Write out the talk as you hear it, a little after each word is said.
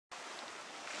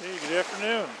Hey, good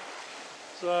afternoon.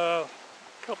 It's a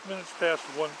couple minutes past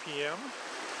 1 p.m.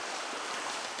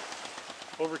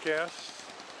 Overcast,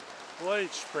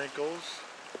 light sprinkles,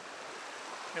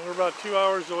 and we're about 2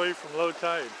 hours away from low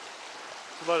tide.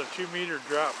 It's about a 2-meter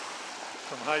drop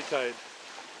from high tide.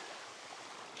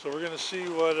 So we're going to see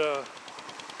what happens.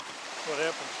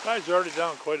 Tide's already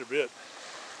down quite a bit.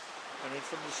 I mean,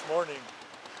 from this morning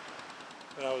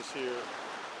when I was here,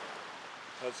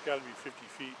 that's got to be 50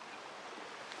 feet.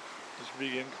 This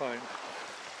big incline.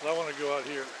 But I want to go out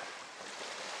here.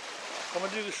 I'm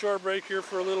going to do the shore break here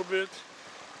for a little bit,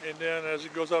 and then as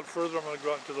it goes out further, I'm going to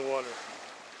go out into the water.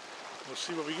 We'll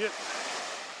see what we get.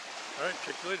 Alright,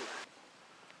 check you later.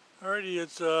 Alrighty,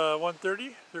 it's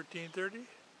 1:30, 13:30.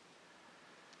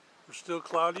 We're still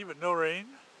cloudy, but no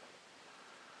rain.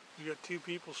 We got 2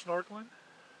 people snorkeling.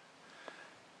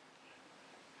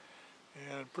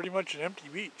 And pretty much an empty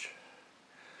beach.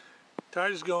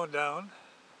 Tide is going down.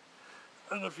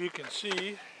 I don't know if you can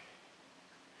see.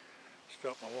 Just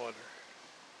dropped my water.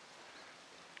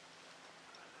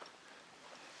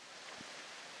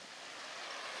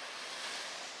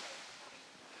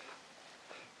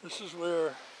 This is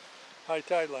where high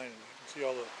tide line is. You can see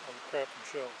all the crap and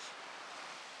shells.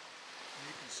 And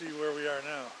you can see where we are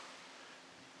now.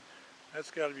 That's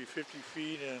got to be 50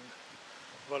 feet and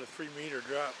about a 3-meter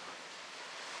drop.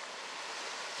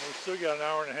 And we still got an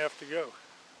hour and a half to go.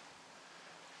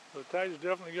 So the tide is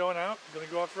definitely going out. It's going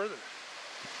to go out further.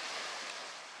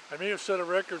 I may have set a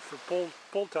record for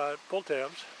pull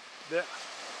tabs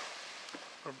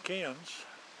from cans.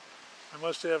 I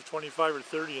must have 25 or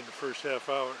 30 in the first half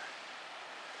hour.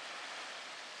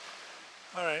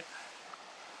 Alright.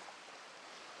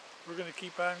 We're going to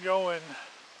keep on going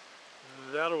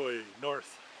that way,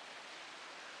 north.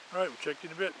 Alright, we'll check you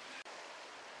in a bit.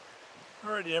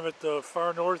 Alrighty, I'm at the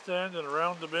far north end and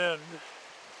around the bend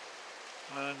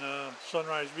on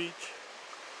Sunrise Beach.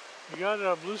 We got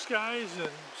blue skies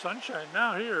and sunshine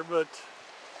now here, but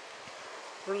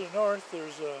further north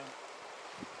there's a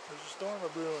storm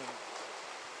brewing.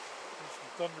 There's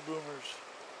some thunder boomers.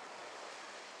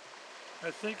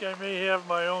 I think I may have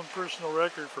my own personal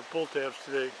record for pull tabs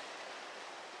today.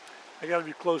 I got to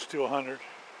be close to 100.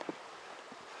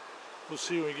 We'll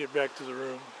see when we get back to the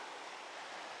room.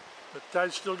 The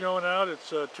tide's still going out.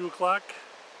 It's 2 o'clock.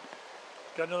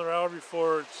 Got another hour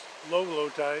before it's low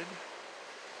tide.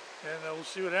 And we'll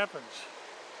see what happens.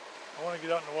 I want to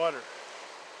get out in the water.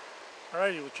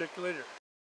 Alrighty, we'll check you later.